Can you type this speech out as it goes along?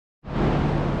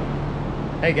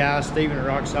Hey guys, Steven at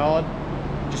Rock Solid.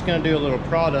 Just going to do a little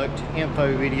product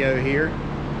info video here.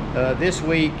 This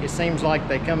week it seems like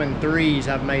they come in threes.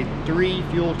 I've made 3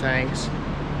 fuel tanks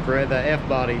for the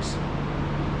F-bodies.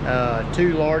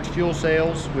 2 large fuel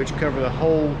cells which cover the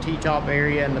whole T-top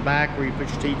area in the back where you put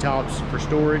your T-tops for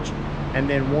storage, and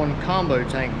then 1 combo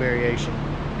tank variation.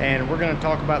 And we're going to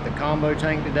talk about the combo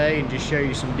tank today and just show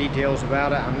you some details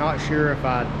about it. I'm not sure if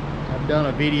I've done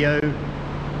a video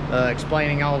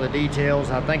explaining all the details.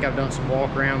 I think I've done some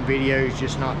walk around videos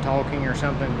just not talking or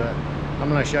something, but I'm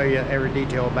going to show you every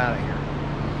detail about it here.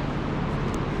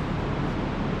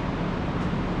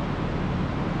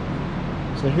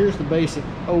 So here's the basic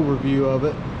overview of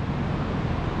it.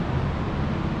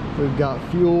 We've got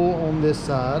fuel on this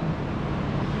side.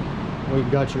 We've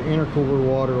got your intercooler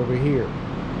water over here.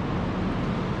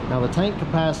 Now the tank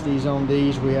capacities on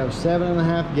these, we have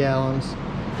 7.5 gallons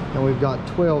and we've got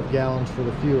 12 gallons for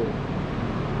the fuel.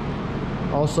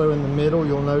 Also in the middle,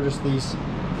 you'll notice these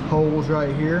holes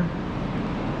right here.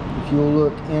 If you'll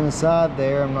look inside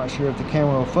there, I'm not sure if the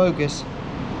camera will focus,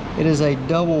 it is a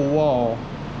double wall.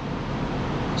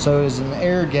 So there's an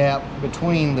air gap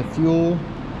between the fuel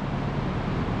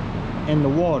and the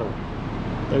water.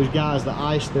 Those guys that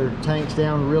ice their tanks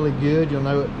down really good, you'll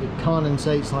know it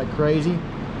condensates like crazy,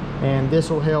 and this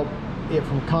will help it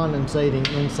from condensating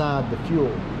inside the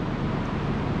fuel,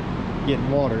 getting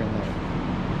water in there.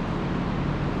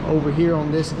 Over here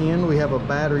on this end we have a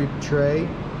battery tray.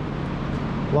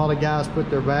 A lot of guys put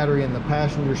their battery in the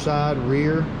passenger side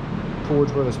rear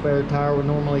towards where the spare tire would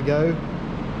normally go.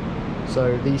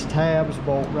 So these tabs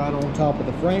bolt right on top of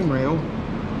the frame rail,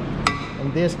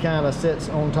 and this kind of sits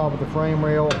on top of the frame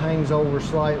rail, hangs over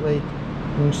slightly. You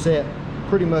can set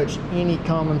pretty much any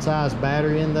common size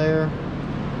battery in there.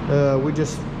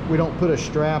 We don't put a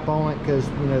strap on it because,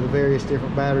 you know, the various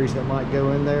different batteries that might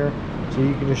go in there. So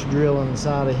you can just drill in the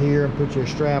side of here and put your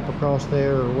strap across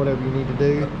there or whatever you need to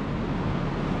do.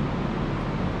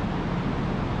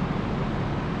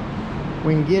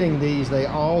 When getting these, they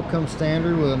all come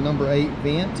standard with a number 8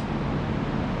 vent.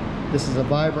 This is a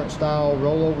vibrant style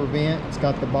rollover vent. It's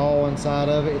got the ball inside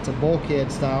of it. It's a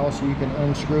bulkhead style, so you can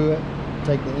unscrew it,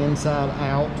 take the inside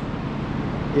out.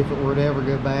 If it were to ever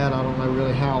go bad, I don't know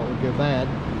really how it would go bad.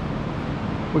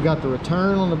 We got the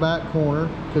return on the back corner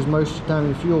because most of the time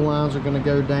your fuel lines are going to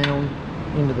go down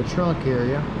into the trunk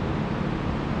area.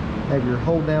 Have your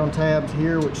hold down tabs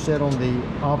here, which sit on the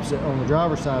opposite, on the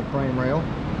driver's side frame rail.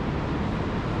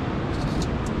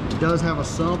 It does have a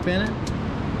sump in it.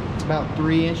 It's about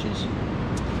 3 inches.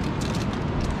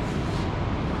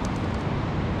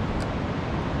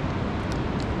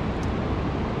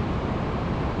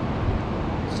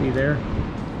 See there?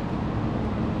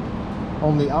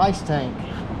 On the ice tank,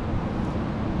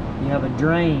 you have a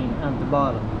drain at the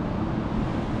bottom.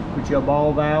 Put your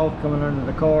ball valve coming under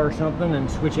the car or something and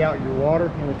switch out your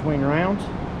water in between rounds.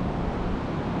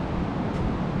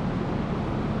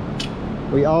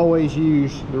 We always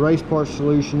use the Race Parts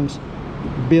Solutions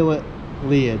billet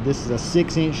lid. This is a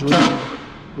 6-inch lid.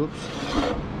 Whoops.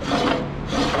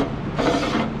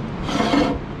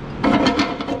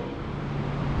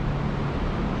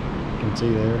 You can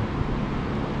see there.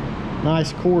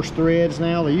 Nice coarse threads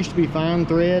now. They used to be fine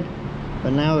thread,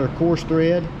 but now they're coarse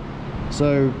thread,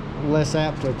 so less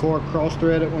apt to cross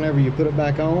thread it whenever you put it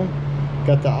back on.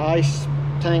 Got the ice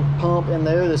tank pump in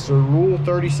there. This is a Rule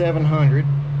 3700.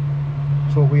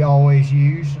 That's what we always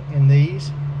use in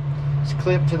these. It's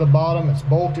clipped to the bottom. It's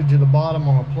bolted to the bottom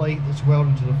on a plate that's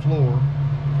welded to the floor.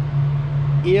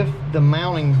 If the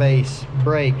mounting base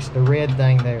breaks, the red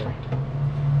thing there,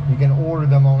 you can order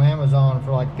them on Amazon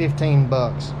for like 15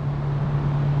 bucks.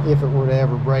 If it were to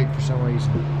ever break for some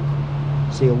reason.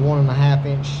 See a 1.5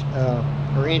 inch or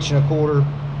 1.25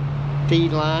 inch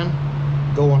feed line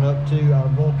going up to our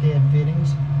bulkhead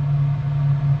fittings,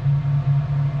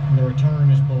 and the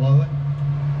return is below it.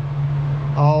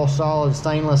 All solid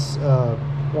stainless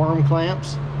worm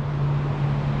clamps.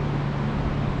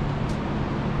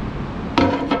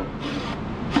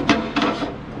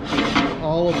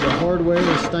 All of the hardware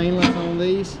is stainless on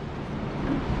these,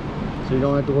 so you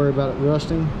don't have to worry about it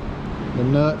rusting. The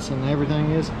nuts and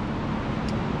everything is.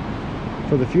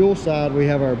 For the fuel side, we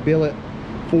have our billet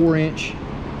 4-inch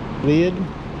lid.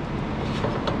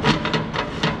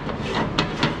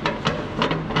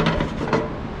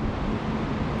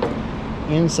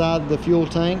 Inside the fuel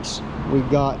tanks, we've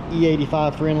got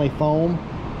E85 friendly foam.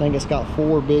 I think it's got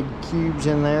 4 big cubes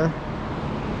in there.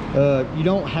 You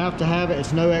don't have to have it.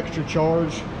 It's no extra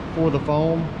charge for the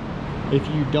foam. If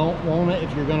you don't want it,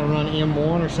 if you're going to run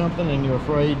M1 or something and you're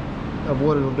afraid of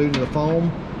what it'll do to the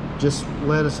foam, just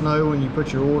let us know when you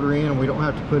put your order in. We don't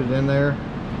have to put it in there,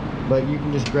 but you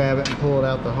can just grab it and pull it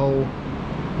out the hole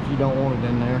if you don't want it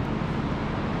in there.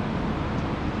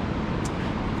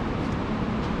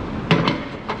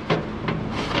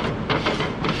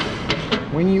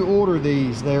 When you order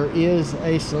these, there is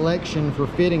a selection for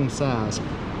fitting size.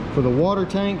 For the water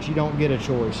tanks, you don't get a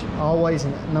choice. Always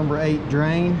a number 8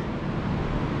 drain,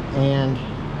 and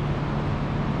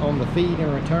on the feed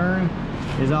and return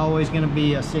is always going to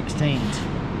be a 16.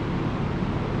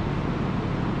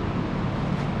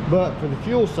 But for the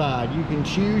fuel side, you can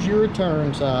choose your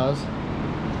return size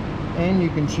and you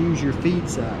can choose your feed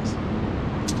size.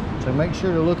 So make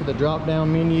sure to look at the drop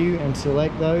down menu and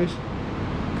select those,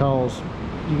 because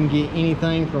you can get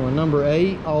anything from a number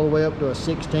 8 all the way up to a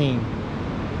 16.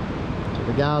 So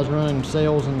the guys running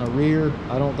cells in the rear,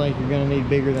 I don't think you're going to need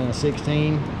bigger than a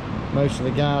 16. Most of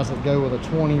the guys that go with a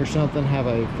 20 or something have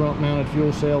a front mounted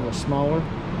fuel cell that's smaller.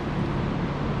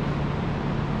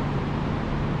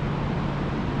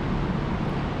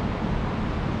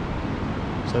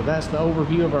 So that's the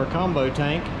overview of our combo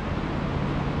tank.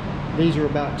 These are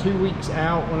about 2 weeks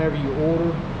out whenever you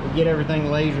order. We get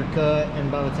everything laser cut, and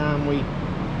by the time we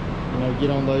get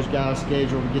on those guys'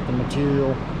 schedule to get the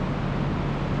material,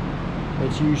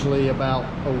 it's usually about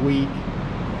a week,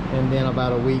 and then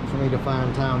about a week for me to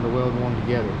find time to weld one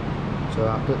together. So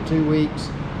I put 2 weeks.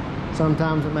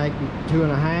 Sometimes it might be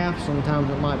 2.5, sometimes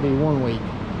it might be 1 week.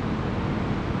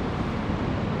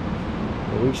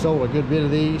 But we've sold a good bit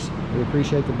of these. We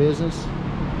appreciate the business,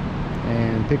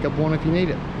 and pick up one if you need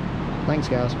it. Thanks,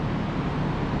 guys.